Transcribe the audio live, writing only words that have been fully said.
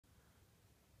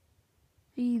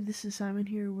Hey, this is Simon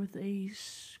here with a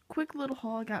quick little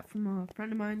haul I got from a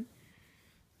friend of mine.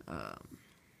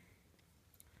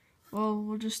 Well,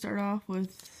 we'll just start off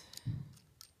with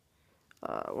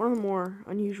one of the more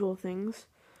unusual things.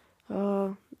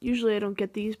 Usually I don't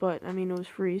get these, but I mean it was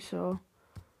free, so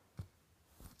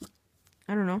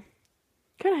I don't know.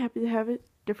 Kind of happy to have it.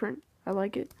 Different. I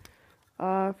like it.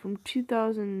 From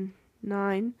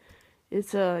 2009,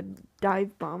 it's a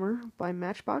dive bomber by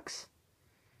Matchbox.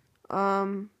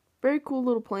 Very cool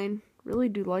little plane. Really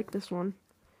do like this one.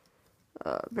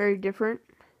 Very different.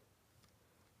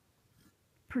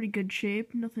 Pretty good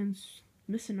shape. Nothing's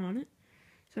missing on it.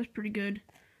 So that's pretty good.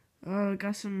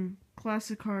 Got some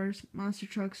classic cars, monster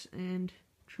trucks, and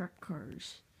truck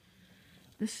cars.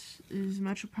 This is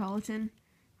Metropolitan.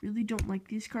 Really don't like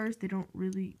these cars. They don't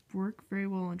really work very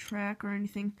well on track or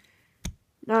anything.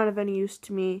 Not of any use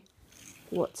to me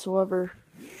whatsoever.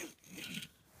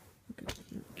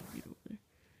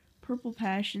 Purple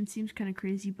Passion seems kind of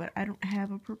crazy, but I don't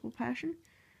have a Purple Passion.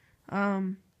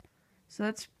 So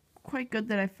that's quite good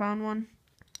that I found one.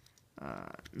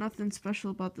 Nothing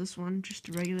special about this one, just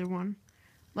a regular one.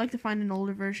 I'd like to find an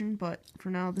older version, but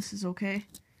for now this is okay.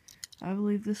 I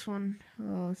believe this one,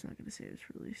 it's not going to say its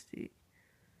release date.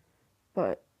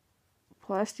 But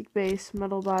plastic base,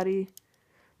 metal body.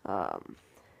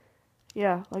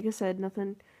 Yeah, like I said,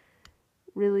 nothing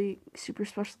really super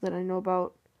special that I know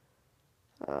about.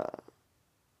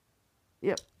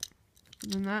 Yep.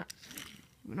 Other than that,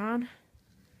 moving on.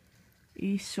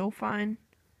 He's so fine.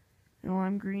 No,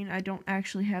 I'm green. I don't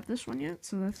actually have this one yet,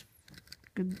 so that's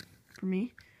good for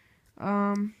me.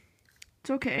 It's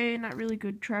okay. Not really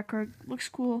good track car. Looks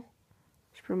cool.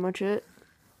 That's pretty much it.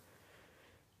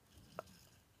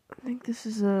 I think this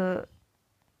is a...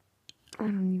 I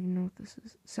don't even know what this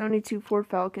is. 72 Ford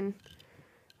Falcon.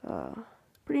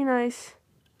 Pretty nice.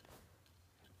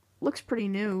 Looks pretty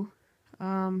new.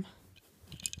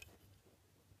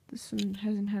 This one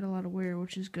hasn't had a lot of wear,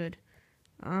 which is good.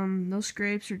 No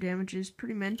scrapes or damages.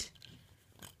 Pretty mint.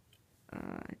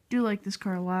 I do like this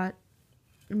car a lot.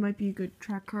 It might be a good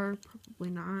track car. Probably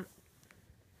not.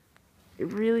 A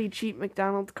really cheap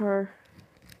McDonald's car.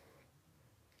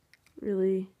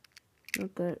 Really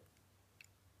not that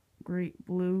great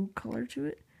blue color to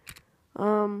it.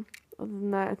 Other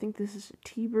than that, I think this is a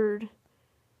T-Bird.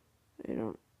 I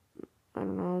don't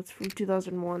know. It's from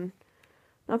 2001.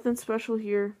 Nothing special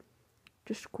here.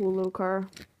 Just a cool little car.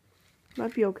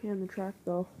 Might be okay on the track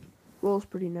though. Rolls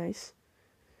pretty nice.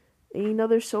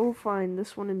 Another So Fine.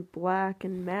 This one in black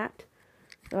and matte.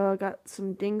 Got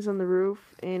some dings on the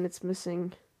roof and it's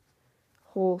missing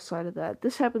whole side of that.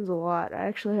 This happens a lot. I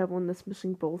actually have one that's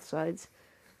missing both sides.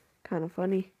 Kind of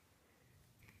funny.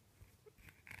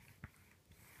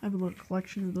 I have a little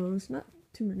collection of those. Not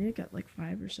too many. I got like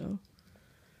 5 or so.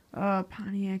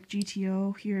 Pontiac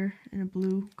GTO here in a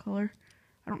blue color.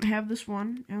 I don't have this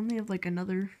one. I only have like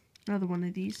another one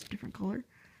of these, different color.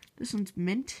 This one's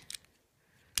mint.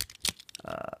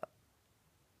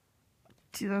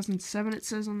 2007 it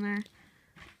says on there.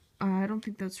 I don't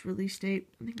think that's release date.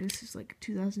 I think this is like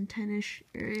 2010-ish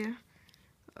area.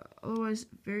 Otherwise,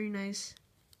 very nice,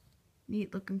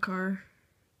 neat looking car.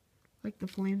 Like the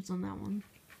flames on that one.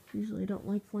 Usually I don't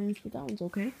like flames, but that one's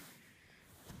okay.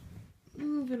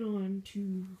 Moving on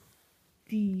to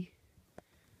the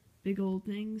big old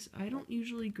things. I don't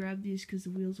usually grab these because the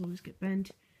wheels always get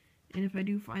bent. And if I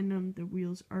do find them, the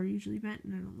wheels are usually bent,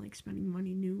 and I don't like spending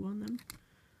money new on them.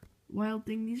 Wild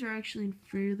Thing, these are actually in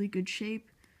fairly good shape.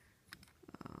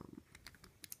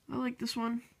 I like this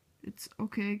one. It's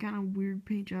okay, kind of weird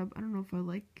paint job. I don't know if I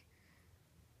like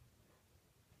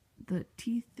the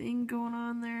teeth thing going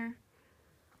on there.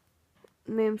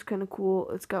 Name's kind of cool.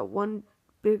 It's got one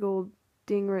big old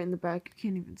ding right in the back. You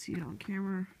can't even see it on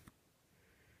camera.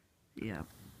 Yeah.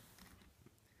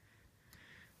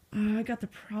 I got the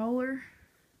Prowler.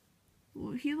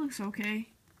 Well, he looks okay.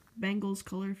 Bengals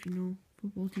color, if you know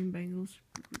football team Bengals.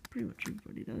 Pretty much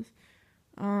everybody does.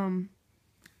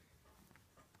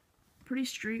 Pretty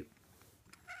straight.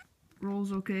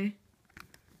 Rolls okay.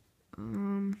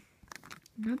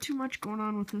 Not too much going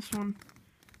on with this one.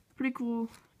 Pretty cool.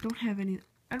 Don't have any.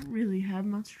 I don't really have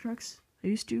monster trucks. I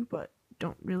used to, but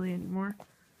don't really anymore.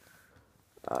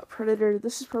 Predator.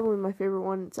 This is probably my favorite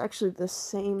one. It's actually the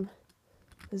same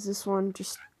as this one,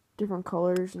 just different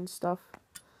colors and stuff.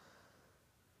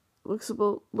 Looks a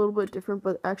little bit different,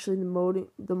 but actually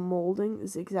the molding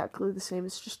is exactly the same.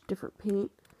 It's just different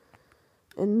paint,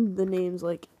 and the name's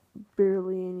like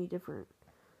barely any different.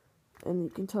 And you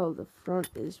can tell the front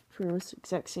is pretty much the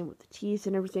exact same with the teeth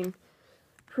and everything.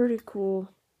 Pretty cool.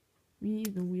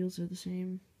 The wheels are the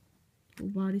same. The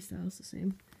body style is the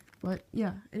same. But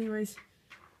yeah, anyways,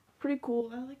 pretty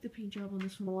cool. I like the paint job on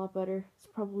this one a lot better. It's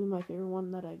probably my favorite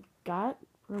one that I got.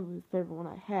 Probably the favorite one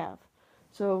I have.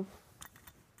 So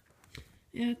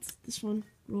yeah, it's this one.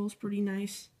 Rolls pretty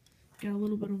nice. Got a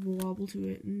little bit of a wobble to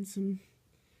it and some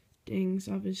dings.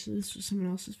 Obviously, this was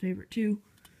someone else's favorite too.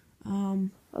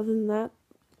 Other than that,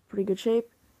 pretty good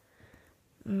shape.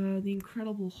 The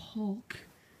Incredible Hulk.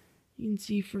 You can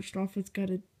see first off, it's got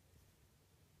a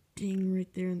ding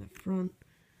right there in the front.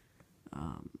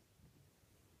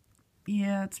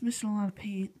 Yeah, it's missing a lot of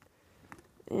paint.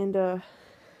 And the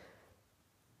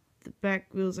back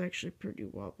wheel's actually pretty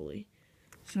wobbly.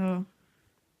 So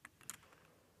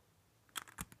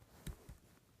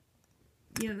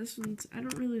yeah, this one's, I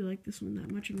don't really like this one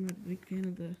that much. I'm not a big fan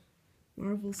of the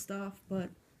Marvel stuff, but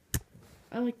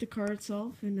I like the car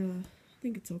itself, and I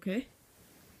think it's okay.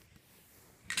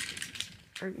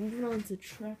 Alright, moving on to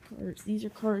track cars. These are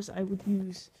cars I would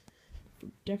use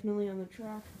definitely on the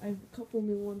track. I have a couple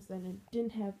new ones that I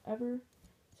didn't have ever,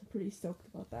 so I'm pretty stoked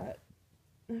about that.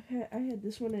 I had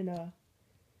this one in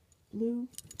blue.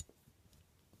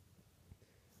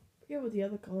 I forget what the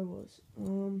other color was.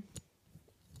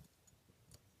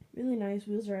 Really nice.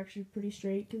 Wheels are actually pretty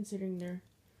straight considering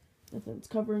nothing's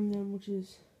covering them, which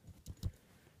is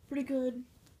pretty good.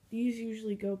 These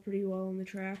usually go pretty well on the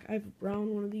track. I have a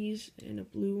brown one of these and a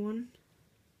blue one.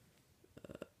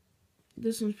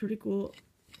 This one's pretty cool.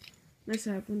 Nice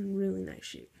to have one in really nice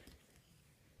shape.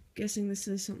 Guessing this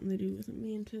has something to do with a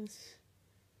mantis.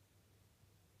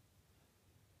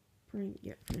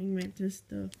 Praying mantis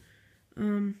though.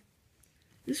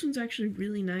 This one's actually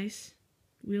really nice.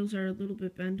 Wheels are a little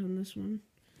bit bent on this one.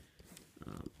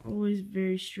 Always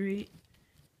very straight.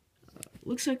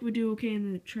 Looks like we do okay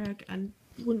in the track. I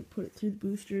wouldn't put it through the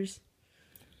boosters.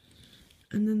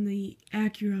 And then the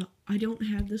Acura, I don't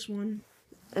have this one,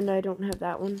 and I don't have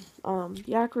that one.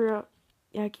 The Acura,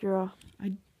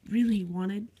 I really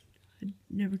wanted. I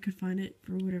never could find it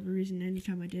for whatever reason.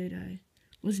 Anytime I did, I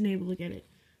wasn't able to get it.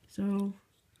 So,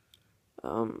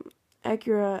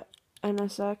 Acura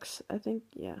NSX, I think,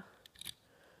 yeah.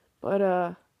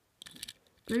 But,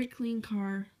 great clean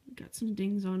car. Got some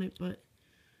dings on it, but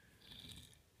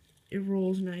it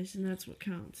rolls nice, and that's what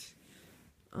counts.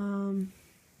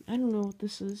 I don't know what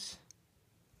this is.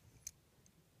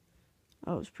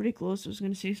 Oh, it was pretty close. I was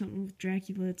gonna say something with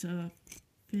Dracula. It's a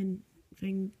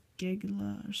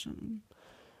Fingegla or something.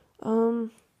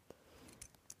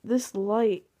 This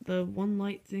light, the one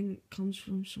light thing comes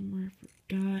from somewhere. I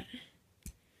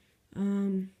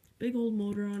forgot. Big old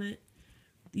motor on it.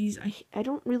 These, I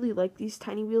don't really like these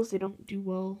tiny wheels. They don't do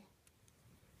well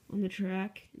on the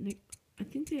track. And I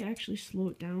think they actually slow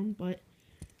it down, but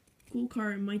cool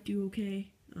car, it might do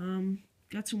okay.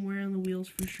 Got some wear on the wheels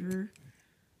for sure.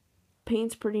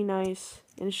 Paint's pretty nice,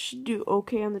 and it should do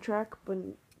okay on the track, but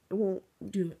it won't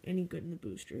do any good in the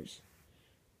boosters.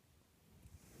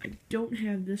 I don't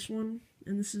have this one,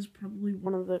 and this is probably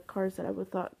one of the cars that I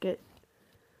would thought get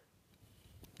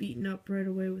beaten up right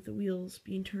away with the wheels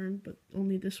being turned, but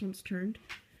only this one's turned,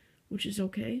 which is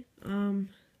okay.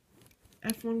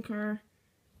 F1 car,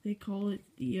 they call it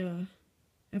the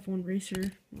F1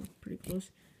 Racer. Well, pretty close.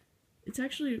 It's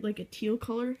actually like a teal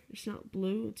color. It's not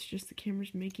blue. It's just the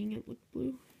camera's making it look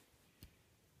blue.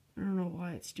 I don't know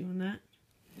why it's doing that.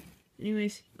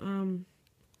 Anyways,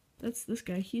 that's this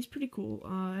guy. He's pretty cool.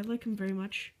 I like him very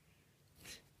much.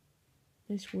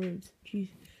 Nice words. Jeez.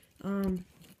 I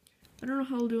don't know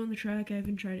how I'll do on the track. I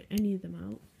haven't tried any of them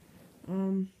out.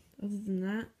 Other than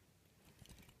that,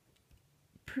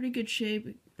 pretty good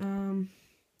shape. I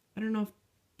don't know if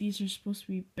these are supposed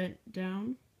to be bent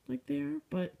down like they are,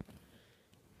 but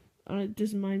it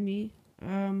doesn't mind me.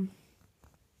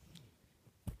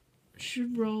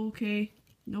 Should roll okay.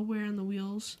 No wear on the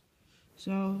wheels,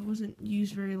 so it wasn't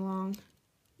used very long,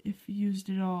 if used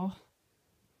at all.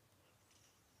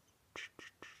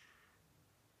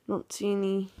 Don't see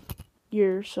any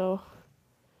year, so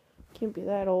can't be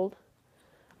that old.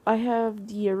 I have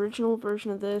the original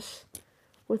version of this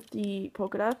with the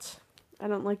polka dots. I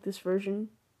don't like this version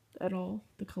at all,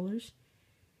 the colors.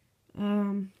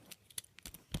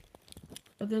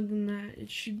 Other than that, it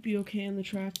should be okay on the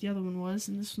track. The other one was,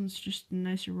 and this one's just a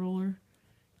nicer roller.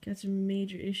 Got some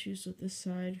major issues with this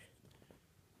side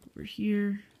over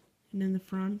here and in the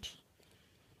front.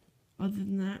 Other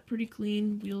than that, pretty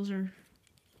clean. Wheels are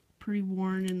pretty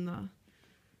worn in the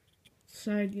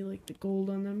side. You like the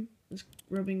gold on them is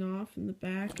rubbing off in the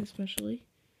back, especially.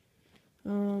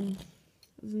 Other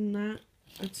than that,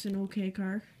 it's an okay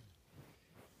car.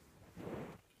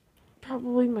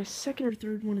 Probably my second or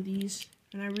third one of these,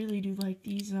 and I really do like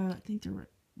these. I think they're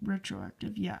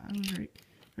retroactive. Yeah, I was right.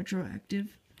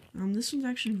 Retroactive. This one's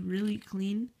actually really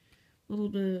clean. A little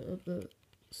bit of the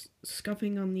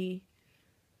scuffing on the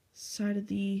side of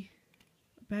the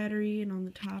battery and on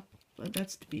the top, but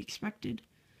that's to be expected.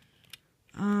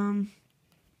 Other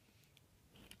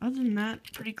than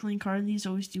that, pretty clean car. These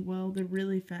always do well. They're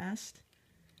really fast.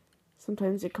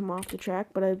 Sometimes they come off the track,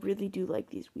 but I really do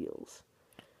like these wheels.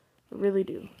 I really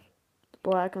do. The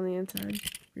black on the inside,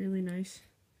 really nice.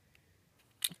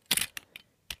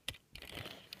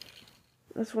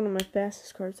 That's one of my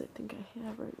fastest cars I think I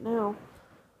have right now.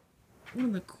 One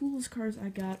of the coolest cars I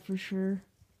got for sure.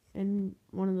 And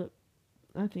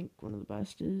I think one of the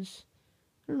best is,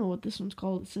 I don't know what this one's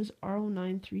called. It says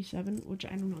R0937, which I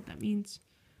don't know what that means.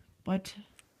 But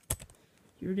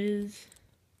here it is.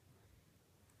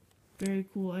 Very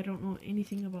cool. I don't know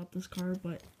anything about this car,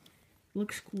 but it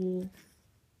looks cool.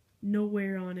 No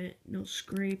wear on it, no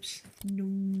scrapes, no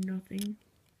nothing.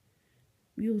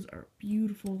 Wheels are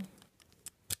beautiful.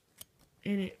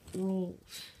 And it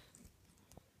rolls.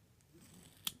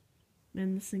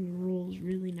 Man, this thing rolls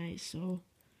really nice, so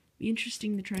be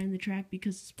interesting to try on the track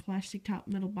because it's plastic top,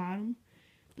 metal bottom.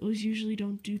 Those usually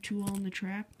don't do too well on the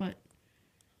track, but,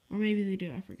 or maybe they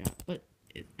do, I forgot. But,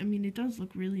 it does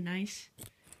look really nice.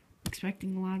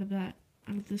 Expecting a lot of that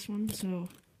out of this one, so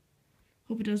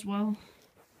hope it does well.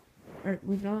 Alright,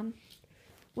 moving on.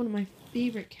 One of my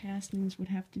favorite castings would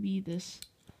have to be this,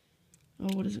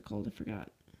 what is it called? I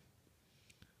forgot.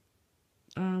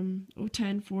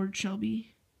 010 Ford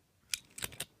Shelby.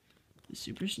 The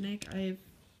Super Snake. I have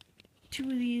 2 of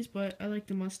these, but I like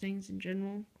the Mustangs in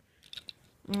general.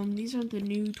 These aren't the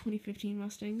new 2015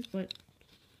 Mustangs, but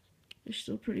they're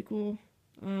still pretty cool.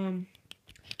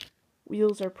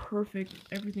 Wheels are perfect.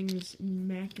 Everything is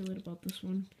immaculate about this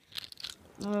one.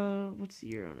 What's the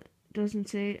year on it? Doesn't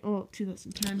say. Oh,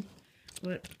 2010.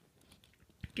 But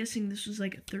I'm guessing this was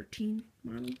like a 13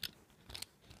 model.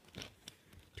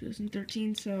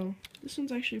 2013. So this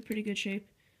one's actually in pretty good shape.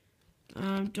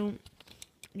 Don't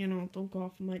go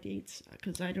off of my dates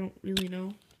because I don't really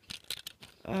know.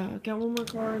 Got one more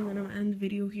car and then I'm gonna end the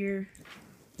video here.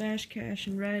 Flash Cash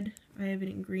in red. I have it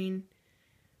in green.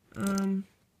 I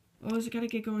gotta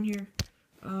get going here.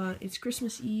 It's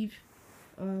Christmas Eve,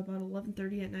 about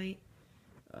 11:30 at night.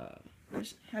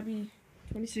 Happy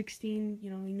 2016,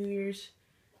 New Year's.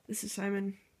 This is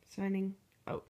Simon signing out.